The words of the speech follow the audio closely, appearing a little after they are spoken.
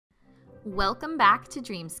Welcome back to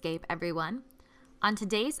Dreamscape, everyone. On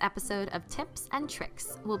today's episode of Tips and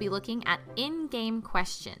Tricks, we'll be looking at in-game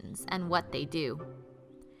questions and what they do.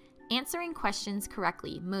 Answering questions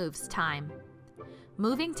correctly moves time.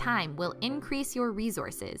 Moving time will increase your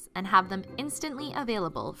resources and have them instantly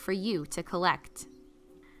available for you to collect.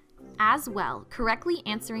 As well, correctly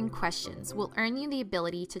answering questions will earn you the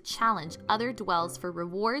ability to challenge other dwells for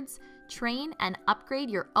rewards, train and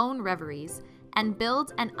upgrade your own reveries, and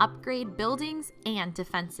build and upgrade buildings and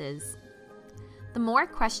defenses. The more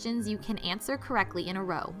questions you can answer correctly in a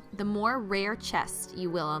row, the more rare chests you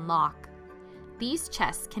will unlock. These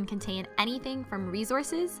chests can contain anything from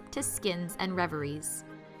resources to skins and reveries.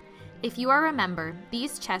 If you are a member,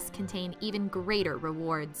 these chests contain even greater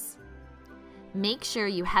rewards. Make sure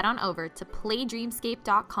you head on over to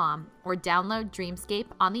playdreamscape.com or download Dreamscape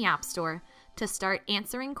on the App Store to start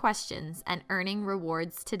answering questions and earning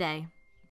rewards today.